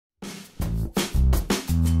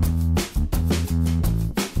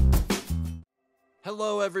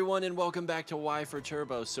Hello everyone and welcome back to Y for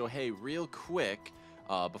Turbo. So hey, real quick,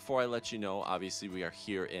 before I let you know, obviously we are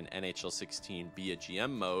here in NHL 16 Be a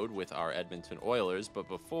GM mode with our Edmonton Oilers, but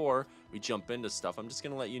before we jump into stuff, I'm just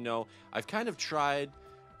going to let you know, I've kind of tried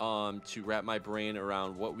to wrap my brain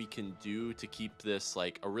around what we can do to keep this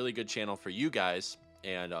like a really good channel for you guys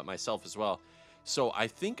and myself as well. So I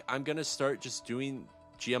think I'm going to start just doing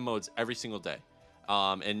GM modes every single day.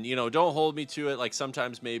 And you know, don't hold me to it. Like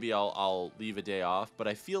sometimes maybe I'll leave a day off, but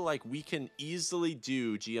I feel like we can easily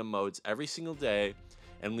do GM modes every single day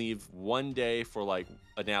and leave one day for like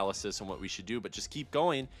analysis on what we should do, but just keep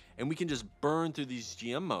going and we can just burn through these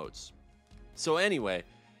GM modes. So anyway,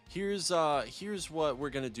 here's what we're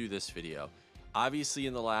going to do this video. Obviously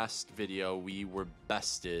in the last video, we were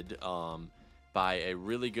bested, by a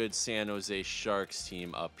really good San Jose Sharks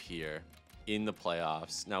team up here in the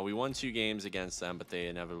playoffs. Now we won 2 games against them, but they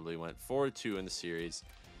inevitably went 4-2 in the series,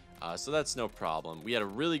 so that's no problem. We had a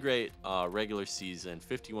really great regular season,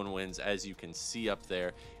 51 wins as you can see up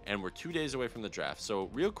there, and we're 2 days away from the draft. So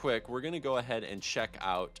real quick, we're gonna go ahead and check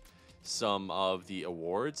out some of the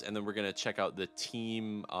awards, and then we're gonna check out the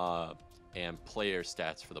team and player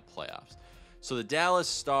stats for the playoffs. So the Dallas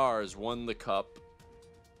Stars won the cup.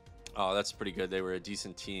 Oh, that's pretty good. They were a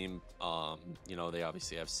decent team. You know, they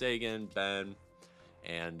obviously have Sagan, Ben,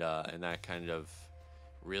 and that kind of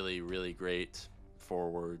really great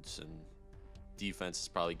forwards, and defense is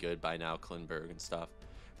probably good by now, Klinberg and stuff.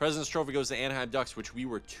 President's Trophy goes to Anaheim Ducks, which we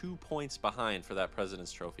were 2 points behind for that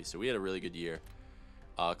President's Trophy, so we had a really good year.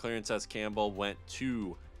 Clarence S. Campbell went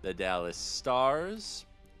to the Dallas Stars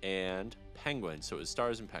and Penguins, so it was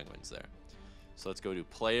Stars and Penguins there. So let's go to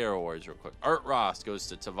player awards real quick. Art Ross goes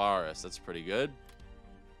to Tavares. That's pretty good.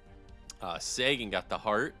 Sagan got the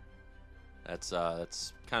Hart. That's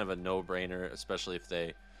kind of a no-brainer, especially if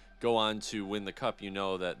they go on to win the cup. You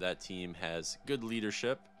know that that team has good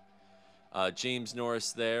leadership. James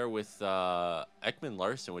Norris there with Ekman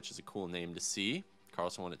Larson, which is a cool name to see.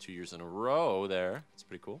 Carlson won it 2 years in a row there. That's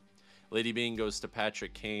pretty cool. Lady Bean goes to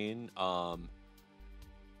Patrick Kane.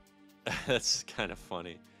 That's kind of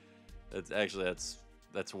funny. That's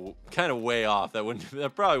kind of way off.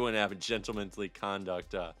 That probably wouldn't happen. Gentlemanly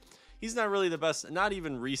conduct. He's not really the best. Not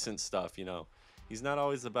even recent stuff, you know. He's not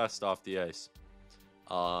always the best off the ice.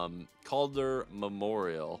 Calder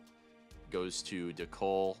Memorial goes to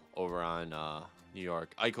DeCole over on New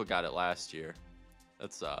York. Eichel got it last year.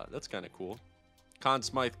 That's kind of cool. Conn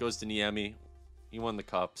Smythe goes to Niemi. He won the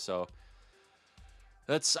cup, so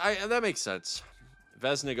that makes sense.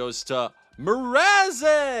 Vezina goes to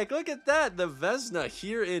Mrazek. Look at that, the Vezina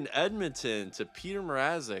here in Edmonton to Peter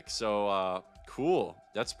Mrazek. So cool.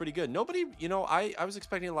 That's pretty good. Nobody, you know, I was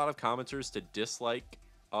expecting a lot of commenters to dislike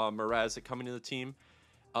Mrazek coming to the team.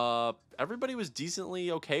 Everybody was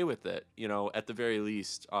decently okay with it, you know, at the very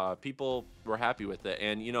least. People were happy with it,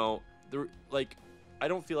 and you know, I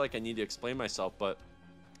don't feel like I need to explain myself, but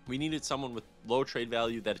we needed someone with low trade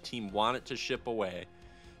value that a team wanted to ship away,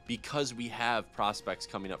 because we have prospects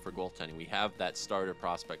coming up for goaltending. We have that starter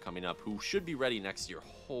prospect coming up who should be ready next year,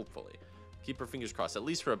 hopefully. Keep our fingers crossed, at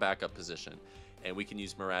least for a backup position. And we can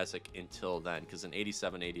use Mrazek until then, because an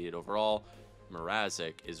 87, 88 overall,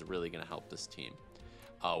 Mrazek is really going to help this team.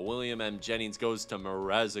 William M. Jennings goes to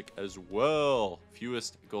Mrazek as well.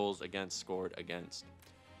 Fewest goals against scored against.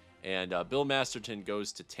 And Bill Masterton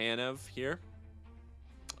goes to Tanev here.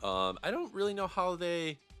 I don't really know how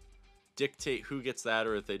they dictate who gets that,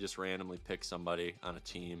 or if they just randomly pick somebody on a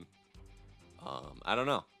team. I don't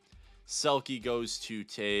know. Selke goes to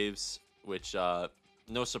Taves, which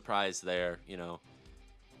no surprise there, you know.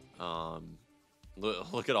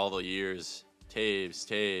 Look at all the years. Taves,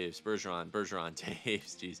 Bergeron,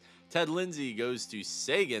 Taves, jeez. Ted Lindsay goes to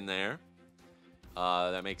Sagan there.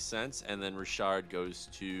 That makes sense. And then Richard goes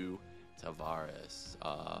to Tavares.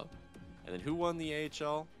 And then who won the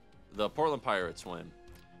AHL? The Portland Pirates win.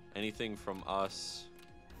 Anything from us?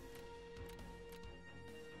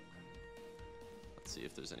 Let's see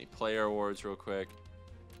if there's any player awards real quick.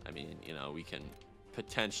 I mean, you know, we can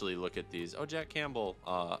potentially look at these. Oh, Jack Campbell.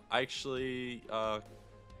 Actually,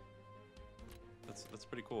 that's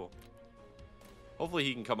pretty cool. Hopefully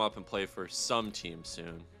he can come up and play for some team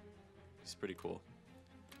soon. He's pretty cool.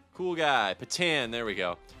 Cool guy. Patan, there we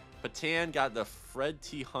go. Patan got the Fred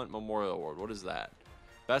T. Hunt Memorial Award. What is that?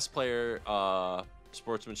 Best player,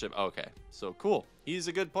 sportsmanship. Okay, so cool. He's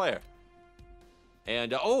a good player.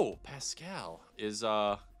 And oh, Pascal is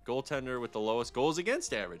goaltender with the lowest goals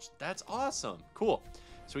against average. That's awesome. Cool.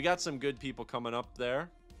 So we got some good people coming up there.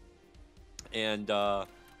 And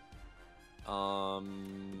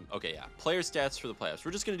Okay, yeah. Player stats for the playoffs.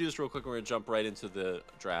 We're just going to do this real quick. We're going to jump right into the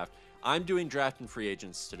draft. I'm doing draft and free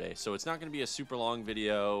agents today, so it's not going to be a super long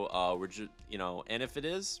video. We're just, you know, and if it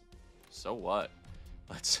is, so what?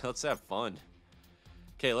 Let's have fun.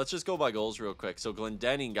 Okay, let's just go by goals real quick. So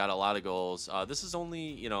Glendenning got a lot of goals. This is only,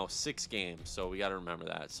 you know, 6 games, so we got to remember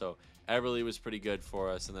that. So Eberle was pretty good for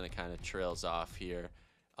us, and then it kind of trails off here.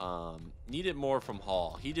 Needed more from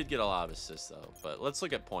Hall. He did get a lot of assists, though. But let's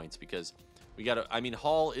look at points, because we got to... I mean,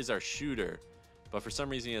 Hall is our shooter, but for some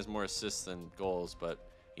reason he has more assists than goals. But,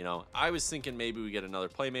 you know, I was thinking maybe we get another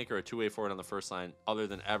playmaker, a two-way forward on the first line other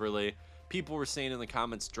than Eberle. People were saying in the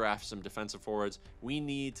comments, draft some defensive forwards. We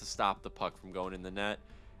need to stop the puck from going in the net.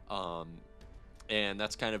 And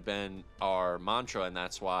that's kind of been our mantra, and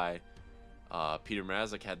that's why Peter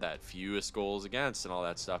Mrazek had that fewest goals against and all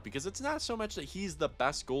that stuff, because it's not so much that he's the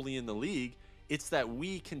best goalie in the league, it's that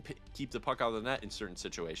we can keep the puck out of the net in certain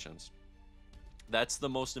situations. That's the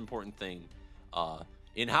most important thing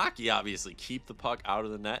in hockey. Obviously, keep the puck out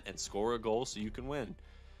of the net and score a goal so you can win.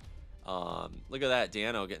 Look at that,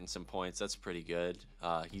 Dano getting some points. That's pretty good.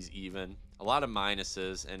 He's even. A lot of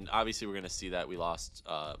minuses, and obviously we're going to see that we lost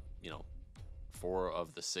you know, 4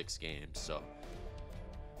 of the 6 games. So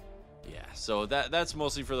yeah, so that's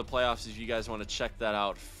mostly for the playoffs if you guys want to check that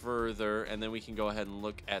out further. And then we can go ahead and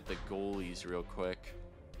look at the goalies real quick.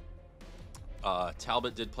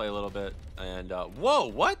 Talbot did play a little bit, and whoa,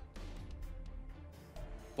 what?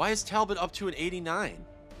 Why is Talbot up to an 89?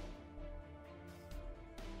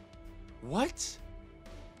 What?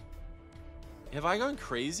 Have I gone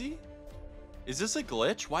crazy? Is this a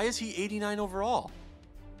glitch? Why is he 89 overall?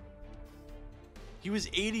 He was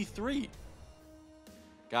 83.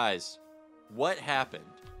 Guys, what happened?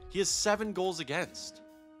 He has 7 goals against.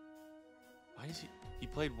 Why is he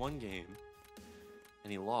played 1 game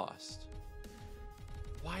and he lost.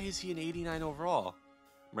 Why is he an 89 overall?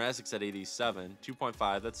 Mrazek's at 87,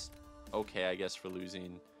 2.5. That's okay, I guess, for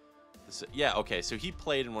losing. Yeah, okay, so he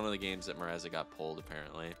played in one of the games that Mrazek got pulled,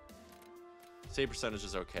 apparently. Save percentage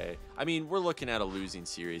is okay. I mean, we're looking at a losing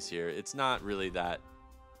series here. It's not really that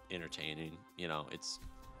entertaining, you know.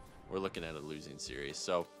 We're looking at a losing series.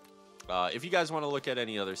 So if you guys want to look at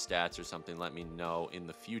any other stats or something, let me know in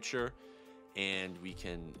the future, and we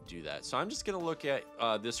can do that. So I'm just gonna look at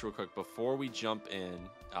this real quick before we jump in.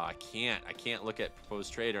 I can't look at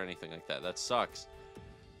proposed trade or anything like that. That sucks.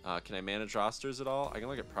 Can I manage rosters at all? I can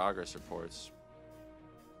look at progress reports.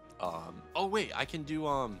 Oh wait, I can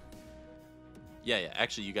do yeah,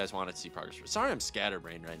 actually you guys wanted to see progress reports. Sorry, I'm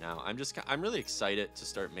scatterbrained right now. I'm really excited to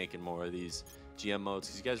start making more of these GM modes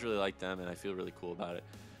because you guys really like them and I feel really cool about it.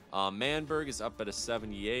 Manberg is up at a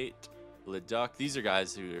 78. Leduc, these are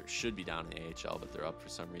guys who should be down in the AHL, but they're up for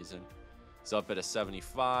some reason. He's up at a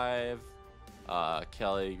 75.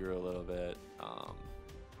 Kelly grew a little bit.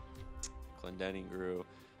 Glendenning grew.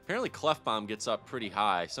 Apparently Clefbaum gets up pretty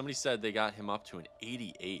high. Somebody said they got him up to an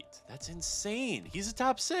 88. That's insane. He's a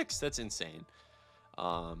top 6. That's insane.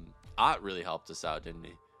 Ott really helped us out, didn't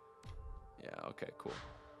he? Yeah, okay, cool.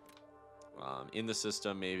 In the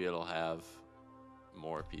system, maybe it'll have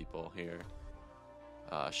more people here.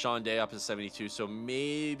 Sean Day up to 72, so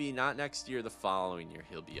maybe not next year, the following year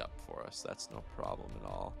he'll be up for us. That's no problem at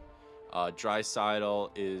all. Draisaitl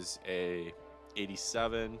is a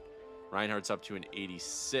 87. Reinhardt's up to an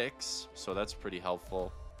 86, so that's pretty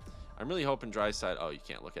helpful. I'm really hoping Draisaitl... Oh, you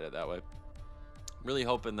can't look at it that way. I'm really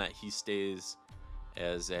hoping that he stays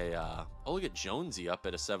as a... oh, look at Jonesy up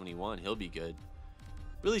at a 71. He'll be good.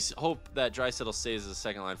 Really hope that Draisaitl stays as a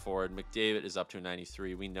second line forward. McDavid is up to a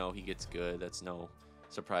 93. We know he gets good. That's no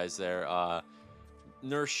surprise there.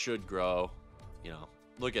 Nurse should grow. You know,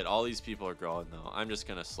 look at all these people are growing though. I'm just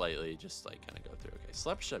gonna slightly just like kind of go through. Okay,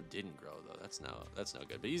 Slepyshev didn't grow though. That's no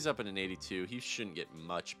good. But he's up at an 82. He shouldn't get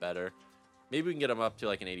much better. Maybe we can get him up to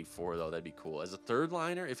like an 84 though. That'd be cool. As a third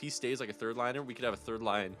liner, if he stays like a third liner, we could have a third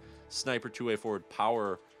line sniper, two-way forward,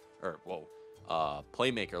 power, or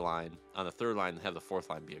playmaker line on the third line and have the fourth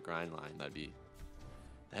line be a grind line.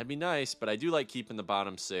 That'd be nice, but I do like keeping the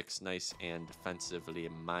bottom 6 nice and defensively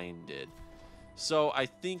minded. So I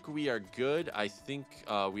think we are good. I think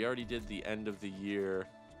we already did the end of the year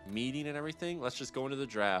meeting and everything. Let's just go into the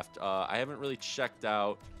draft. I haven't really checked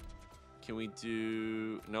out. Can we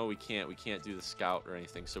do... No, we can't. We can't do the scout or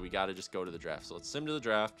anything, so we got to just go to the draft. So let's sim to the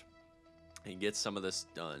draft and get some of this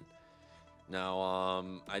done.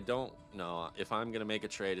 Now, I don't know. If I'm going to make a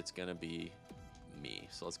trade, it's going to be me.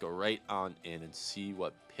 So let's go right on in and see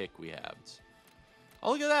what pick we have.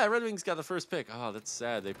 Oh, look at that. Red Wings got the first pick. Oh, that's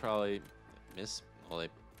sad. They probably missed... Well, they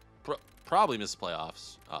probably missed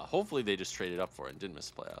playoffs. Hopefully they just traded up for it and didn't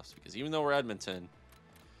miss playoffs. Because even though we're Edmonton,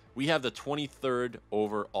 We have the 23rd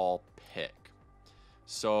overall pick.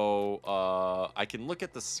 So I can look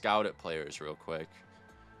at the scouted players real quick,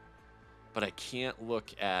 but I can't look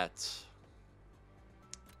at.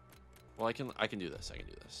 Well, I can do this. I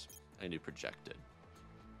can do projected.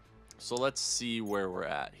 So let's see where we're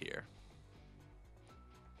at here.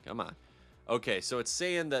 Come on. Okay, so it's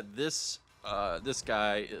saying that this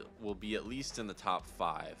guy will be at least in the top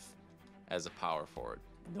 5 as a power forward.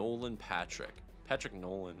 Nolan Patrick. Patrick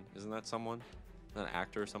Nolan, isn't that someone? An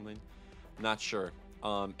actor or something? Not sure.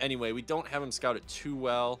 Anyway, we don't have him scouted too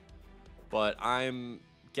well, but I'm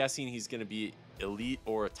guessing he's going to be elite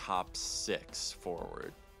or a top 6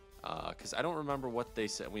 forward. Because I don't remember what they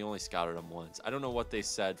said. We only scouted him once. I don't know what they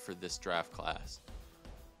said for this draft class.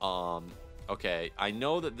 Okay, I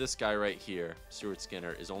know that this guy right here, Stuart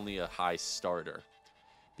Skinner, is only a high starter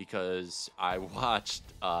because I watched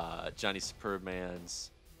Johnny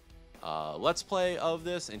Superman's Let's Play of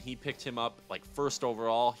this, and he picked him up like first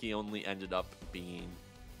overall. He only ended up being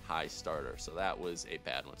high starter, so that was a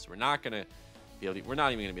bad one. So we're not gonna be able to, we're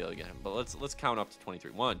not even gonna be able to get him. But let's count up to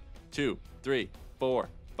 23. 1, 2, 3, 4,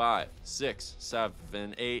 5, 6,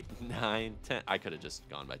 7, 8, 9, 10. I could have just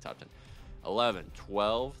gone by top 10. 11,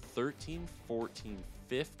 12, 13, 14,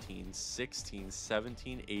 15, 16,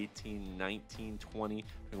 17, 18, 19, 20,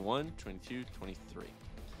 21, 22, 23.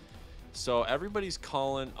 So everybody's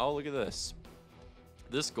calling. Oh, look at this.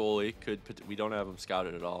 This goalie could, we don't have him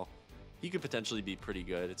scouted at all. He could potentially be pretty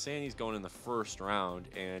good. It's saying he's going in the first round,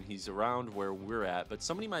 and he's around where we're at, but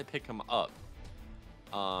somebody might pick him up.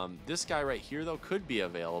 This guy right here, though, could be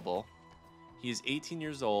available. He's 18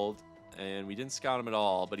 years old, and we didn't scout him at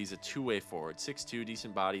all, but he's a two-way forward. 6'2",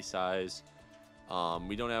 decent body size.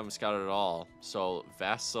 We don't have him scouted at all. So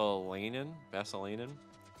Vasalainen,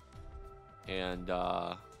 and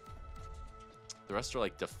the rest are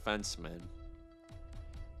like defensemen.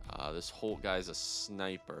 This Holt guy's a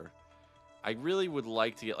sniper. I really would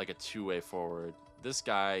like to get like a two-way forward. This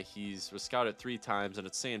guy, was scouted 3 times, and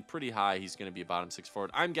it's saying pretty high he's going to be a bottom 6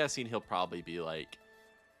 forward. I'm guessing he'll probably be like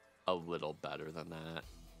a little better than that,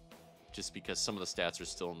 just because some of the stats are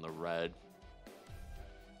still in the red.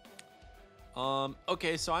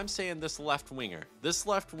 Okay, so I'm saying this left winger. This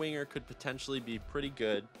left winger could potentially be pretty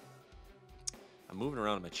good. I'm moving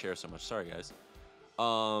around in my chair so much. Sorry, guys.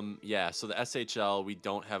 Yeah, so the SHL, we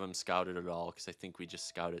don't have him scouted at all because I think we just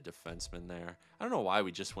scouted defenseman there. I don't know why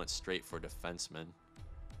we just went straight for defenseman.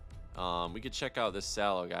 We could check out this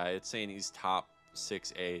Salo guy. It's saying he's top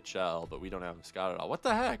 6 AHL, but we don't have him scouted at all. What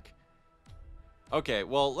the heck? Okay,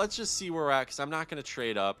 well, let's just see where we're at because I'm not going to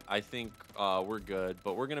trade up. I think we're good,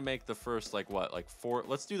 but we're going to make the first, like, what, like 4?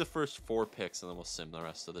 Let's do the first 4 picks, and then we'll sim the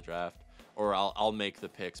rest of the draft. Or I'll make the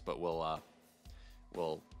picks, but we'll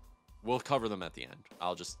cover them at the end.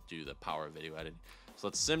 I'll just do the power video editing. So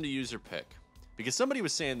let's sim to user pick. Because somebody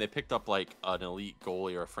was saying they picked up like an elite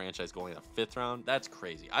goalie or a franchise goalie in the 5th round. That's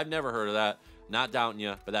crazy. I've never heard of that. Not doubting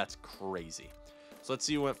you, but that's crazy. So let's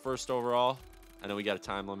see who went first overall. I know we got a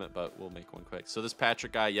time limit, but we'll make one quick. So this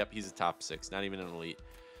Patrick guy, yep, he's a top 6. Not even an elite.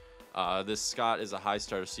 This Scott is a high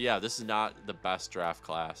starter. So yeah, this is not the best draft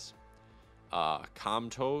class.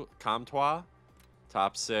 Comtois,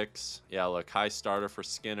 top 6. Yeah, look, high starter for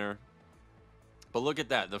Skinner. But look at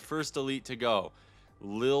that. The first elite to go.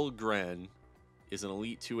 Liljegren is an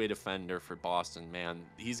elite 2-way defender for Boston. Man,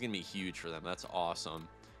 he's going to be huge for them. That's awesome.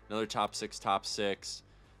 Another top 6, top 6.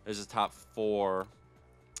 There's a top 4.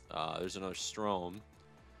 There's another Strome.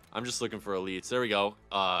 I'm just looking for elites. There we go.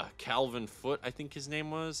 Calvin Foote, I think his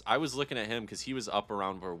name was. I was looking at him because he was up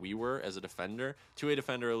around where we were as a defender. 2-way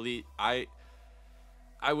defender elite. I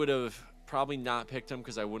would have probably not picked him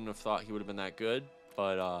because I wouldn't have thought he would have been that good.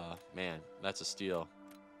 But, man, that's a steal.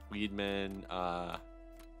 Weedman,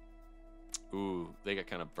 ooh, they got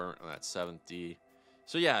kind of burnt on that 7th D.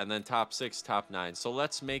 So, yeah, and then top 6, top 9. So,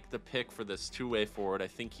 let's make the pick for this 2-way forward. I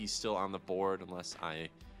think he's still on the board unless I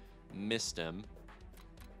missed him.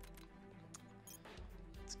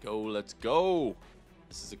 Let's go, let's go.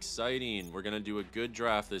 This is exciting. We're going to do a good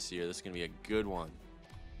draft this year. This is going to be a good one.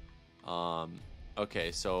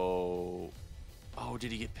 Okay, so... Oh,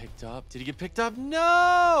 did he get picked up? Did he get picked up?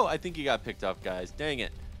 No! I think he got picked up, guys. Dang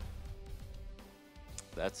it.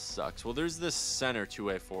 That sucks. Well, there's this center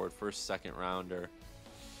 2-way forward, first, second rounder.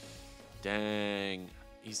 Dang.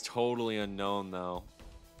 He's totally unknown, though.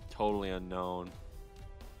 Totally unknown.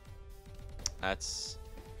 That's...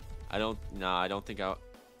 I don't think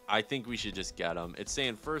I think we should just get him. It's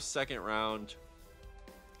saying first, second round.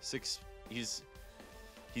 6... He's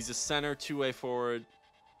a center 2-way forward.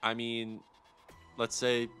 I mean... Let's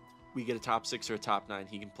say we get a top 6 or a top 9.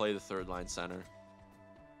 He can play the 3rd line center.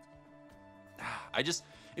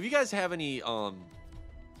 If If you guys have any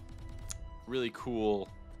really cool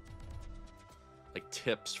like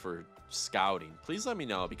tips for scouting, please let me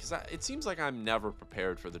know, because it seems like I'm never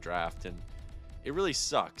prepared for the draft, and it really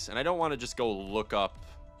sucks. And I don't want to just go look up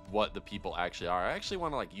what the people actually are. I actually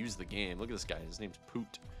want to like use the game. Look at this guy. His name's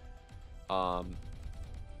Poot.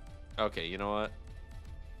 Okay, you know what?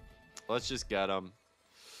 Let's just get him.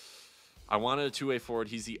 I wanted a two-way forward.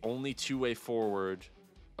 He's the only two-way forward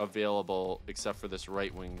available except for this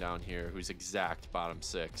right wing down here, who's exact bottom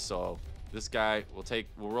 6. So this guy,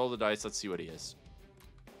 we'll roll the dice. Let's see what he is.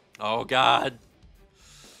 Oh God.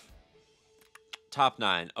 Top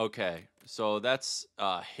 9. Okay, so that's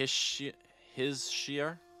his shear.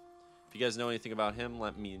 If you guys know anything about him,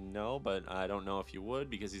 let me know, but I don't know if you would,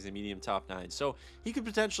 because he's a medium top 9. So he could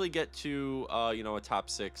potentially get to you know, a top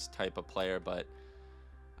 6 type of player, but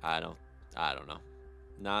I don't know.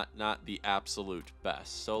 Not the absolute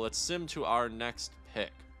best. So let's sim to our next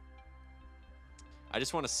pick. I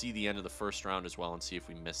just want to see the end of the first round as well and see if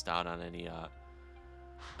we missed out on any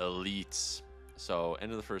elites. So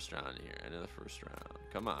end of the first round here. End of the first round.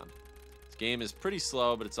 Come on. This game is pretty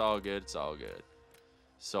slow, but it's all good. It's all good.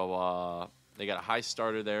 So they got a high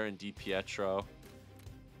starter there in DiPietro.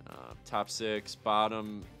 Top 6,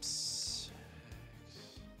 bottom 6.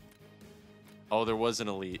 Oh, there was an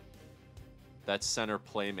elite. That center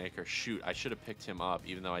playmaker. Shoot, I should have picked him up,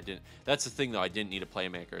 even though I didn't. That's the thing, though. I didn't need a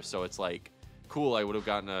playmaker, so it's like, cool. I would have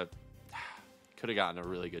gotten could have gotten a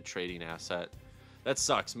really good trading asset. That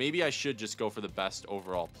sucks. Maybe I should just go for the best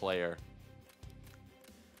overall player.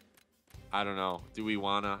 I don't know. Do we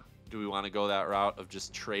wanna go that route of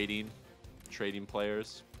just trading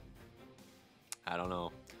players? I don't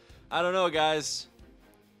know. I don't know, guys.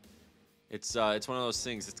 It's one of those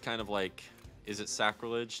things. It's kind of like, is it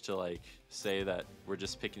sacrilege to like say that we're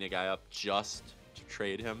just picking a guy up just to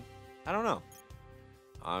trade him? I don't know.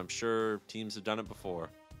 I'm sure teams have done it before.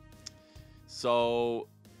 So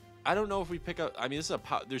I don't know if we pick up. I mean, this is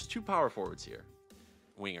there's 2 power forwards here,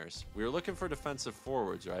 wingers. We were looking for defensive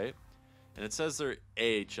forwards, right? And it says they're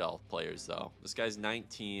AHL players, though. This guy's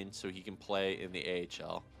 19, so he can play in the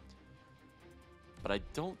AHL. But I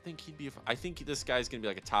don't think he'd be. I think this guy's gonna be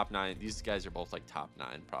like a top 9. These guys are both like top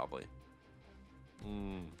 9, probably.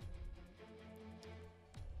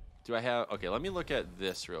 Do I have? Okay, let me look at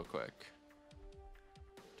this real quick.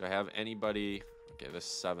 Do I have anybody? Okay, this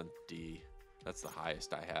 7th D. That's the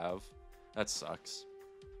highest I have. That sucks.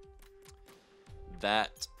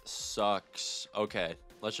 That sucks. Okay,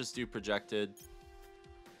 let's just do projected.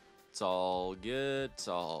 It's all good. It's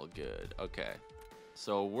all good. Okay.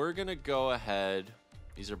 So we're going to go ahead.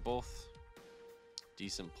 These are both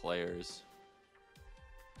decent players.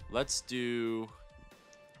 Let's do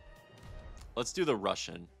the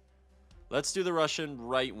Russian. Let's do the Russian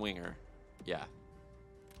right winger. Yeah.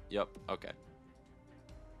 Yep. Okay.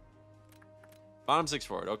 Bottom 6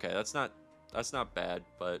 forward. Okay, that's not bad,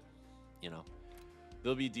 but you know,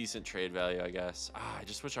 there'll be decent trade value, I guess. I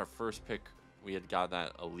just wish our first pick we had got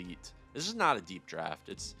that elite. This is not a deep draft.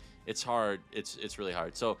 It's hard. It's really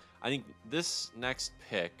hard. So I think this next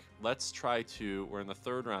pick, let's try to. We're in the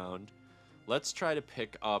 3rd round. Let's try to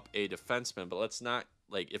pick up a defenseman, but let's not,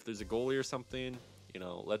 like, if there's a goalie or something, you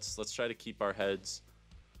know, let's try to keep our heads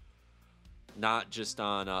not just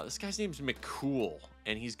on this guy's name's McCool,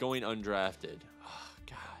 and he's going undrafted. Oh,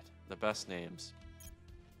 God, the best names.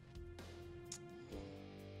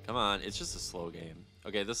 Come on, it's just a slow game.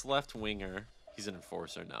 Okay, this left winger, he's an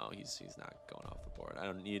enforcer. No, he's not going off the board. I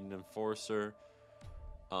don't need an enforcer.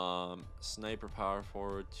 Sniper, power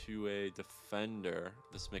forward, 2A defender.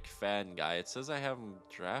 This McFadden guy. It says I have him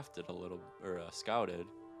drafted a little, or scouted.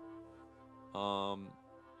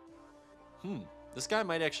 This guy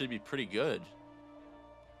might actually be pretty good.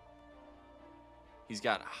 He's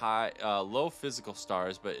got low physical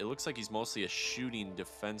stars, but it looks like he's mostly a shooting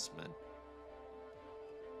defenseman.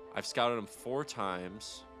 I've scouted him 4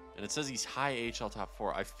 times, and it says he's high AHL top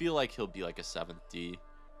 4. I feel like he'll be like a 7th D.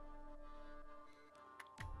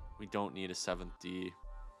 We don't need a 7th D.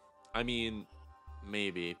 I mean,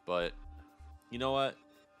 maybe, but you know what?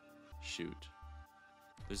 Shoot.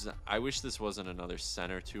 I wish this wasn't another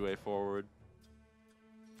center 2A forward.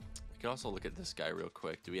 We could also look at this guy real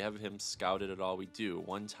quick. Do we have him scouted at all? We do.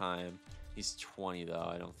 1 time. He's 20, though.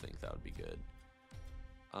 I don't think that would be good.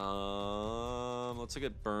 Let's look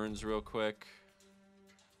at Burns real quick.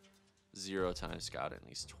 0 times scouted, and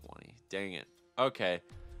he's 20. Dang it. Okay.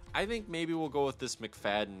 I think maybe we'll go with this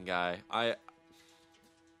McFadden guy.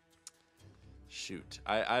 Shoot.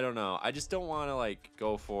 I don't know. I just don't want to, like,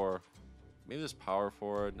 go for... Maybe this power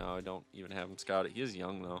forward. No, I don't even have him scouted. He is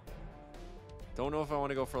young, though. Don't know if I want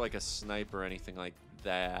to go for, like, a sniper or anything like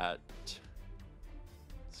that.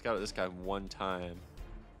 Scout this guy one time.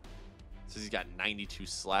 Says he's got 92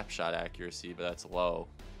 slap shot accuracy, but that's low.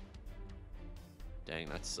 Dang,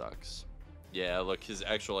 that sucks. Yeah, look, his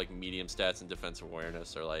actual like medium stats and defensive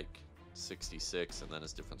awareness are like 66, and then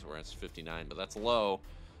his defensive awareness is 59, but that's low.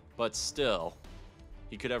 But still,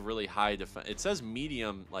 he could have really high defense. It says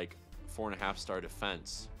medium, like 4.5-star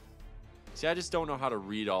defense. See, I just don't know how to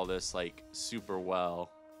read all this like super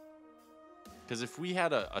well. Because if we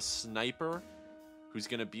had a sniper who's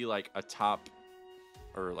gonna be like a top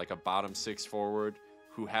or like a bottom 6 forward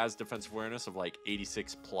who has defensive awareness of like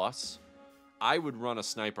 86 plus, I would run a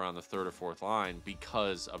sniper on the 3rd or 4th line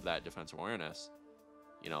because of that defensive awareness.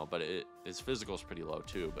 You know, but his physical is pretty low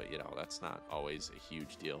too, but you know, that's not always a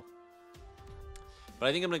huge deal. But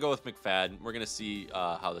I think I'm gonna go with McFadden. We're gonna see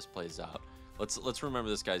how this plays out. Let's remember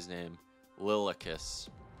this guy's name, Lilicus.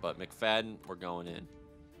 But McFadden, we're going in.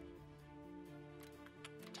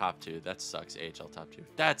 Top 2. That sucks. AHL top 2.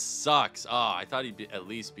 That sucks. Oh, I thought he'd at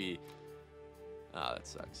least be. Oh, that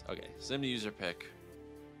sucks. Okay, sim user pick.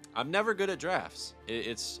 I'm never good at drafts.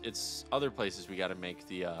 It's other places we got to make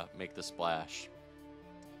the splash.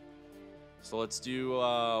 So let's do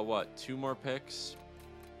what, 2 more picks,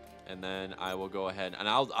 and then I will go ahead and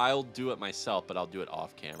I'll do it myself, but I'll do it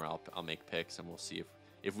off camera. I'll make picks and we'll see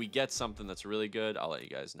if we get something that's really good. I'll let you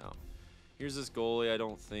guys know. Here's this goalie. I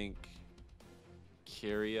don't think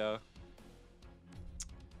Kyria.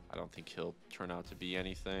 I don't think he'll turn out to be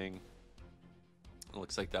anything. It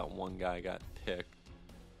looks like that one guy got picked.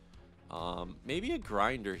 Maybe a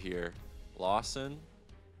grinder here. Lawson.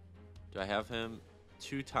 Do I have him?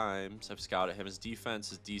 2 times. I've scouted him. His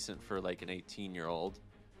defense is decent for like an 18-year-old.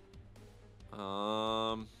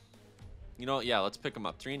 You know, yeah, let's pick him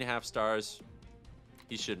up. 3.5 stars.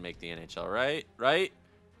 He should make the NHL, right? Right?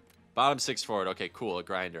 Bottom 6 forward. Okay, cool. A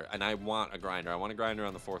grinder. And I want a grinder. I want a grinder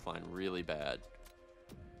on the 4th line really bad.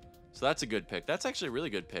 So that's a good pick. That's actually a really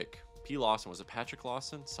good pick. P. Lawson. Was it Patrick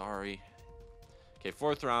Lawson? Sorry. Okay,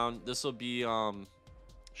 4th round. This will be,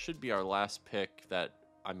 should be our last pick that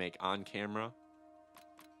I make on camera.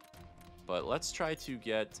 But let's try to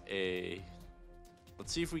get a,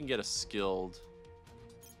 let's see if we can get a skilled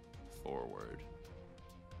forward.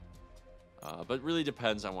 But really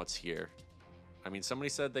depends on what's here. I mean, somebody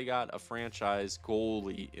said they got a franchise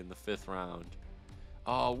goalie in the 5th round.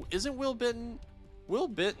 Oh, isn't Will Bitton? Will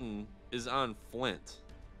Bitton is on Flint.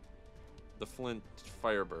 The Flint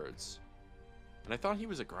Firebirds. And I thought he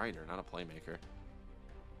was a grinder, not a playmaker.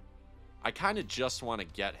 I kind of just want to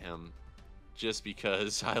get him just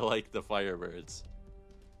because I like the Firebirds.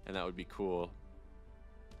 And that would be cool.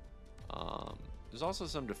 There's also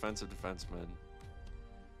some defensive defensemen.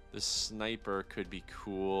 This sniper could be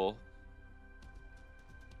cool.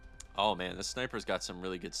 Oh man, this sniper's got some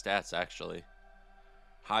really good stats actually.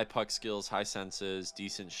 High puck skills, high senses,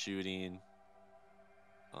 decent shooting.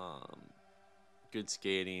 Good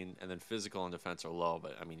skating, and then physical and defense are low,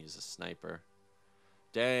 but I mean, he's a sniper.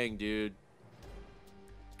 Dang, dude.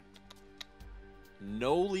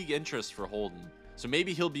 No league interest for Holden. So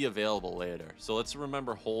maybe he'll be available later. So let's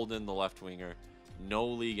remember Holden, the left winger. No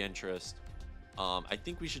league interest. I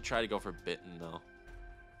think we should try to go for Bitton, though.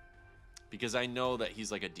 Because I know that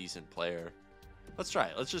he's like a decent player. Let's try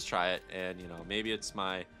it. Let's just try it. And, you know, maybe it's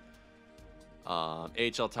my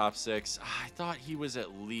AHL top 6. I thought he was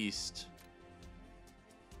at least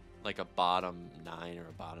like a bottom 9 or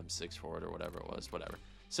a bottom 6 forward or whatever it was. Whatever.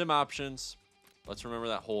 Sim options. Let's remember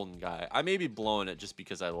that Holden guy. I may be blowing it just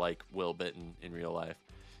because I like Will Bitton in real life.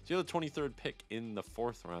 So you have the 23rd pick in the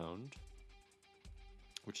 4th round,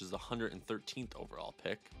 which is the 113th overall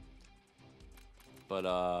pick.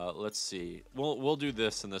 But let's see. We'll do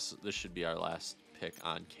this, and this should be our last pick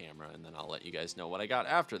on camera, and then I'll let you guys know what I got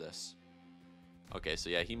after this. Okay, so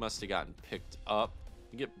yeah, he must have gotten picked up.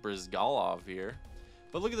 You get Brizgalov here.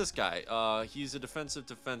 But look at this guy. He's a defensive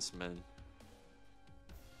defenseman.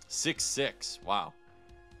 6'6". Wow.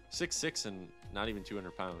 6'6" and not even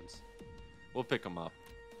 200 pounds. We'll pick him up.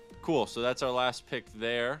 Cool, so that's our last pick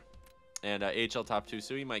there. And AHL top 2,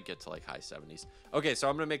 so he might get to like high 70s. Okay, so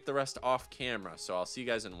I'm going to make the rest off camera, so I'll see you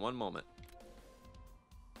guys in one moment.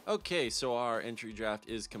 Okay, so our entry draft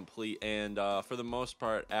is complete, and for the most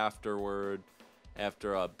part, after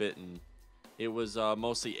Bitton, it was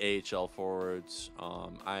mostly AHL forwards.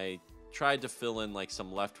 I tried to fill in like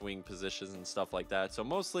some left wing positions and stuff like that, so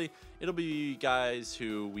mostly it'll be guys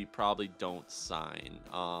who we probably don't sign.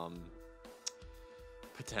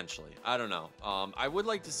 Potentially. I don't know. I would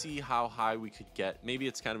like to see how high we could get. Maybe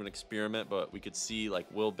it's kind of an experiment, but we could see like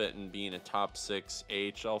Will Bitton being a top 6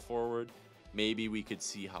 AHL forward. Maybe we could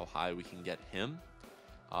see how high we can get him.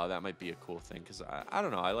 That might be a cool thing because I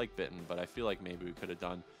don't know. I like Bitten, but I feel like maybe we could have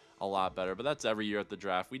done a lot better. But that's every year at the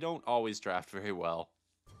draft. We don't always draft very well,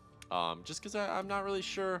 just because I'm not really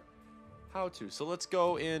sure how to. So let's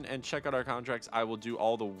go in and check out our contracts. I will do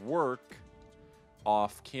all the work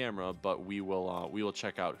off camera, but we will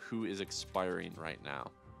check out who is expiring right now.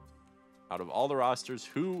 Out of all the rosters,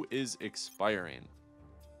 who is expiring?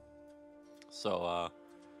 So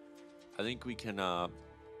I think we can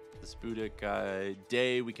this Budek guy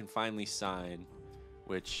Day we can finally sign,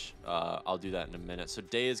 which I'll do that in a minute. So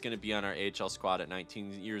Day is going to be on our AHL squad at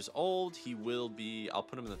 19 years old. He will be. I'll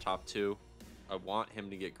put him in the top 2. I want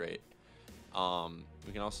him to get great.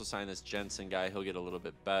 We can also sign this Jensen guy. He'll get a little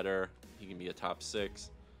bit better. He can be a top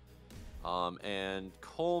 6. And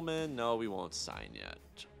Coleman, no, we won't sign yet.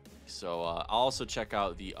 So I'll also check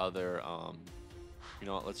out the other. You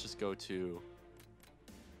know what? Let's just go to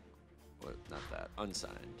what? Not that.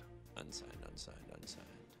 Unsigned.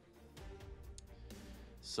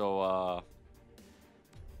 So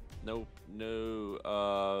nope.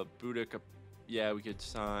 No. Budek. Yeah, we could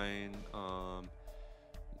sign.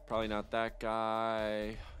 Probably not that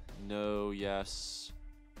guy. No. Yes.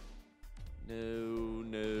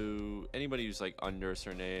 No. Anybody who's like under a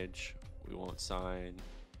certain age, we won't sign.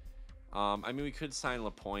 I mean, we could sign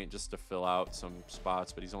Lapointe just to fill out some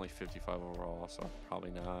spots, but he's only 55 overall, so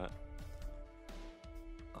probably not.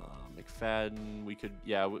 McFadden, we could,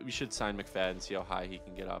 yeah, we should sign McFadden, see how high he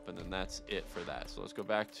can get up, and then that's it for that. So let's go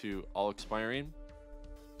back to all expiring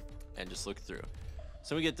and just look through.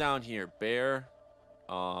 So we get down here, Bear,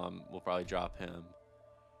 we'll probably drop him.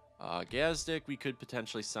 Gazdic, we could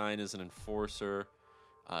potentially sign as an enforcer.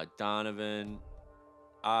 Donovan,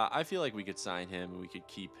 I feel like we could sign him and we could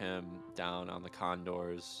keep him down on the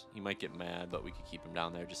Condors. He might get mad, but we could keep him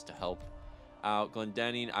down there just to help out.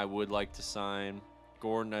 Glendening, I would like to sign.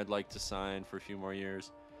 Gordon, I'd like to sign for a few more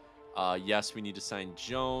years. Yes, we need to sign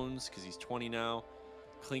Jones because he's 20 now.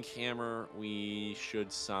 Klinkhammer, we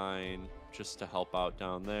should sign just to help out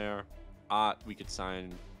down there. Ott, we could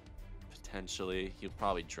sign potentially. He'll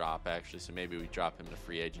probably drop, actually, so maybe we drop him to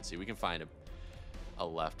free agency. We can find a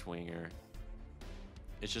left winger.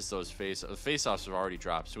 It's just those face-offs have already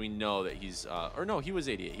dropped, so we know that he's or no, he was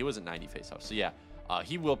 88. He wasn't 90 face-offs. So yeah,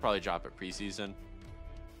 he will probably drop at preseason.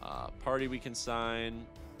 Party we can sign.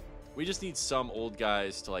 We just need some old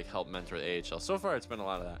guys to like help mentor the AHL. So far, it's been a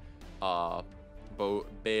lot of that.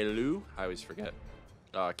 Belu, I always forget.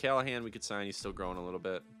 Callahan we could sign. He's still growing a little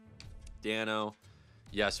bit. Dano,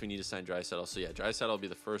 yes, we need to sign Draisaitl. So yeah, Draisaitl will be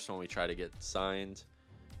the first one we try to get signed.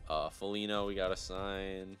 Foligno, we gotta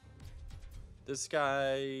sign. This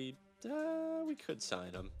guy, we could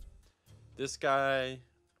sign him. This guy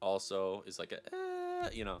also is like a,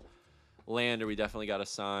 you know. Lander, we definitely got to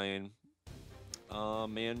sign.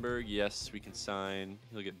 Manberg, yes, we can sign.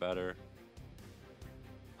 He'll get better.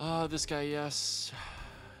 This guy, yes.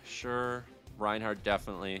 Sure. Reinhardt,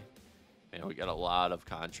 definitely. Man, we got a lot of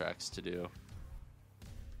contracts to do.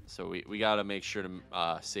 So we got to make sure to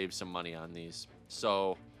save some money on these.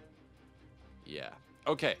 So, yeah.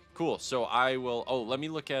 Okay, cool. So I will... Oh, let me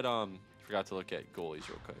look at... forgot to look at goalies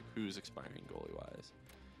real quick. Who's expiring goalie-wise?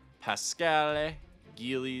 Pascale,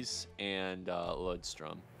 Gillies, and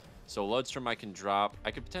Ludstrom. So Ludstrom I can drop.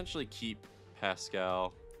 I could potentially keep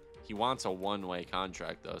Pascal. He wants a one-way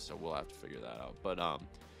contract, though, so we'll have to figure that out. But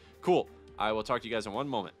cool. I will talk to you guys in one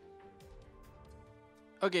moment.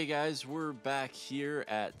 Okay, guys, we're back here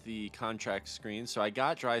at the contract screen. So I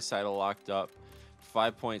got Draisaitl locked up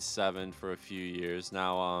 5.7 for a few years.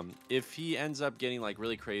 Now, if he ends up getting like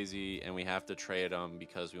really crazy and we have to trade him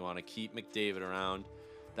because we want to keep McDavid around,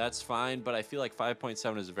 that's fine. But I feel like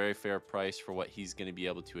 5.7 is a very fair price for what he's going to be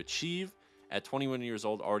able to achieve. At 21 years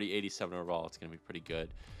old, already 87 overall, it's going to be pretty good.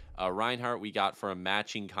 Reinhardt we got for a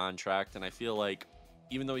matching contract, and I feel like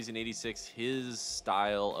even though he's an 86, his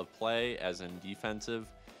style of play, as in defensive,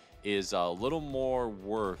 is a little more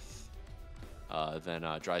worth than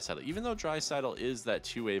Draisaitl. Even though Draisaitl is that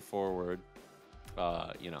two-way forward,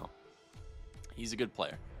 you know, he's a good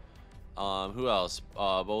player. Who else?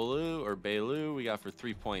 Belu we got for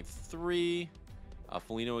 3.3.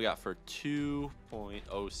 Foligno we got for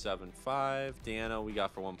 2.075. Dano we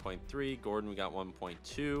got for 1.3. Gordon we got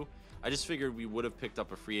 1.2. I just figured we would have picked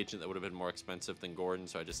up a free agent that would have been more expensive than Gordon,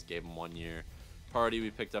 so I just gave him 1 year. Party we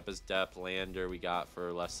picked up as depth. Lander we got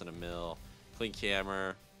for less than $1 million.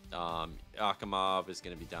 Klinkhammer, Akamov is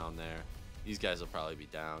going to be down there. These guys will probably be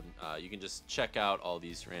down. You can just check out all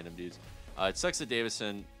these random dudes. It sucks that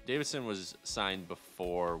Davison was signed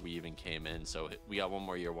before we even came in, so we got 1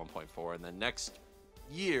 more year, 1.4, and then next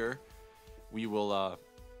year we will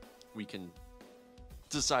we can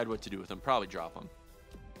decide what to do with him. Probably drop him.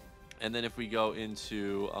 And then if we go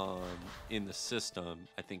into in the system,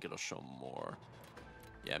 I think it'll show more.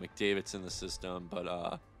 Yeah, McDavid's in the system, but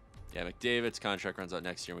yeah, McDavid's contract runs out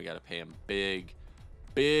next year, and we got to pay him big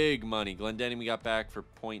money. Glendening we got back for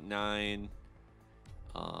 0.9.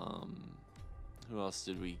 Who else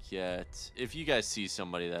did we get? If you guys see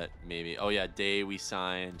somebody that maybe, oh yeah, Day we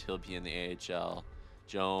signed, he'll be in the AHL.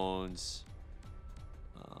 Jones.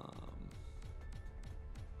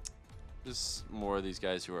 Just more of these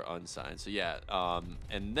guys who are unsigned. So yeah,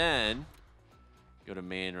 and then go to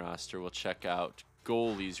main roster. We'll check out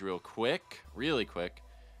goalies real quick, really quick.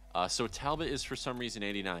 So Talbot is for some reason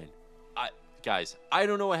 89. Guys, I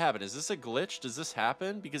don't know what happened. Is this a glitch? Does this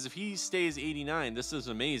happen? Because if he stays 89, this is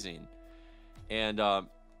amazing. And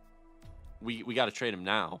we got to trade him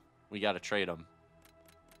now. We got to trade him.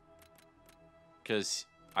 Because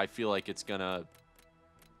I feel like it's gonna...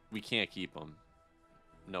 We can't keep him.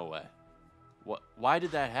 No way. What? Why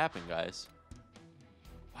did that happen, guys?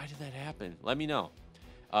 Why did that happen? Let me know.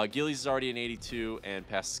 Gillies is already an 82, and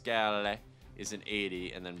Pascal is an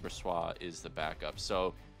 80, and then Brossoit is the backup.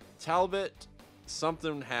 So Talbot,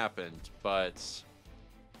 something happened, but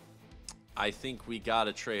I think we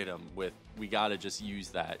gotta trade him. We gotta just use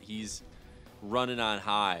that. He's running on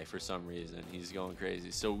high for some reason. He's going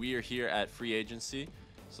crazy. So we are here at free agency.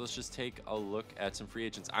 So let's just take a look at some free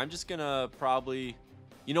agents. I'm just gonna probably,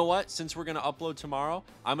 you know what? Since we're gonna upload tomorrow,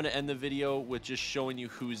 I'm gonna end the video with just showing you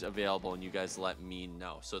who's available, and you guys let me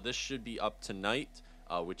know. So this should be up tonight,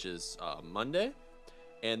 which is Monday.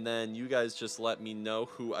 And then you guys just let me know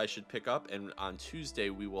who I should pick up. And on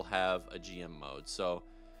Tuesday, we will have a GM mode. So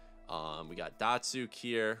we got Datsuk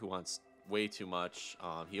here, who wants way too much.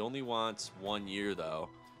 He only wants 1 year, though.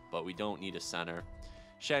 But we don't need a center.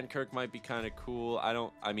 Shattenkirk might be kind of cool.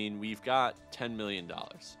 I mean, we've got $10 million.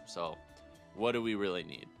 So what do we really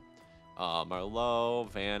need? Marleau,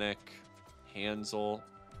 Vanek, Hansel.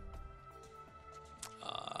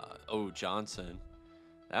 Oh, Johnson.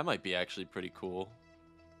 That might be actually pretty cool.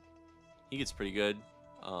 He gets pretty good.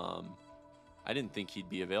 I didn't think he'd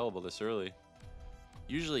be available this early.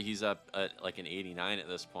 Usually he's up at like an 89 at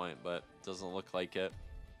this point, but doesn't look like it.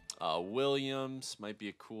 Williams might be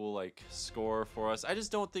a cool like scorer for us. I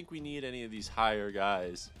just don't think we need any of these higher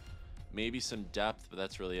guys. Maybe some depth, but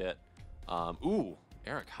that's really it. Ooh,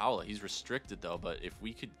 Eric Howlett. He's restricted though, but if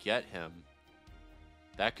we could get him,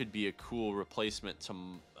 that could be a cool replacement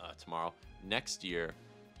tomorrow, next year,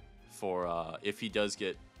 for if he does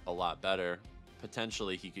get a lot better.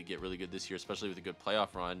 Potentially he could get really good this year, especially with a good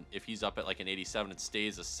playoff run. If he's up at like an 87 and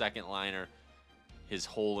stays a second liner his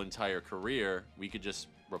whole entire career, we could just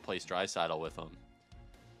replace Draisaitl with him.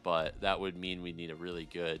 But that would mean we need a really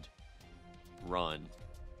good run.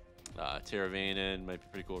 Teravainen might be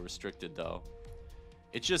pretty cool. Restricted though.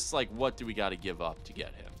 It's just like, what do we got to give up to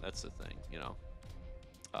get him? That's the thing, you know.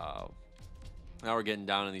 Now we're getting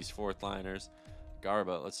down in these fourth liners.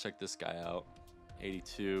 Garba, let's check this guy out.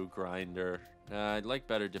 82, grinder. I'd like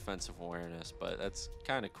better defensive awareness, but that's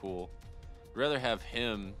kind of cool. I'd rather have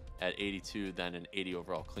him at 82 than an 80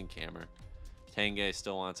 overall Klinkhammer. Tanguay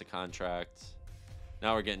still wants a contract.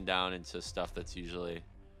 Now we're getting down into stuff that's usually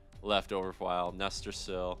left over for a while.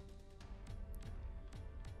 Nestersill. All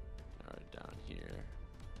right, down here.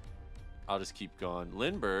 I'll just keep going.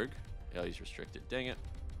 Lindbergh. Oh, he's restricted. Dang it.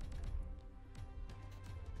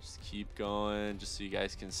 Just keep going, just so you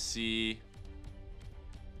guys can see.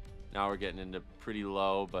 Now we're getting into pretty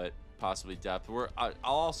low, but possibly depth. I'll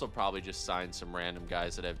also probably just sign some random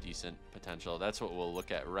guys that have decent potential. That's what we'll look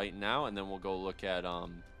at right now, and then we'll go look at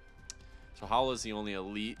so Howell is the only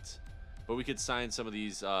elite, but we could sign some of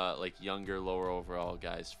these like younger, lower overall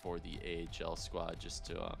guys for the AHL squad just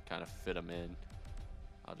to kind of fit them in.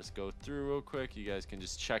 I'll just go through real quick. You guys can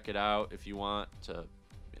just check it out if you want to,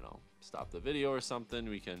 you know, stop the video or something.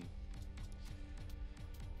 We can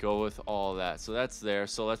go with all that. So that's there.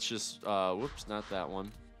 So let's just whoops, not that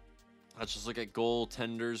one. Let's just look at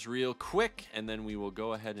goaltenders real quick, and then we will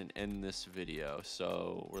go ahead and end this video.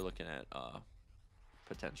 So we're looking at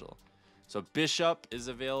potential. So Bishop is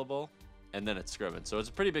available, and then it's Scriven. So it's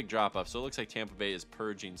a pretty big drop off. So it looks like Tampa Bay is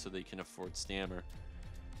purging so they can afford Stammer.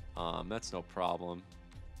 That's no problem.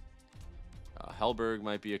 Hellberg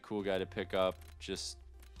might be a cool guy to pick up, just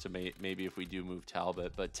to maybe if we do move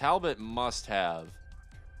Talbot. But Talbot must have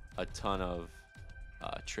a ton of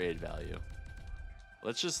trade value.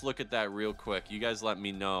 Let's just look at that real quick. You guys let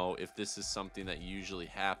me know if this is something that usually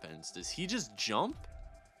happens. Does he just jump?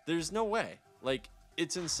 There's no way. Like,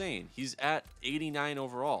 it's insane. He's at 89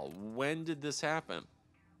 overall. When did this happen?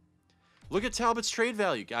 Look at Talbot's trade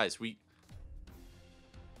value, guys.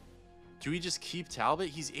 Do we just keep Talbot?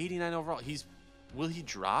 He's 89 overall. Will he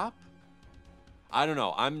drop? I don't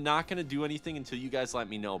know. I'm not going to do anything until you guys let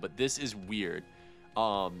me know, but this is weird.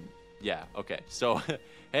 Yeah, okay. So,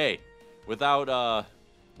 hey, without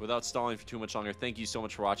stalling for too much longer, thank you so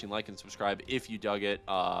much for watching. Like and subscribe if you dug it.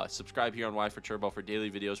 Subscribe here on Y4Turbo for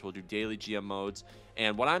daily videos. We'll do daily GM modes.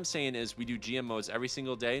 And what I'm saying is we do GM modes every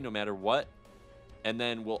single day, no matter what. And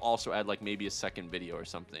then we'll also add like maybe a second video or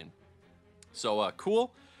something. So,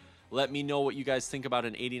 cool. Let me know what you guys think about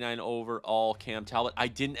an 89 overall Cam Talbot. I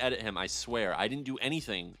didn't edit him, I swear. I didn't do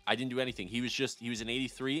anything. He was an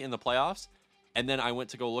 83 in the playoffs, and then I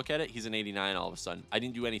went to go look at it. He's an 89 all of a sudden. I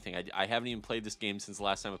didn't do anything. I haven't even played this game since the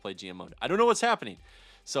last time I played GM mode. I don't know what's happening.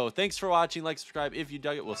 So thanks for watching. Like, subscribe if you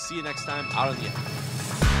dug it. We'll see you next time out on the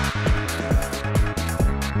end.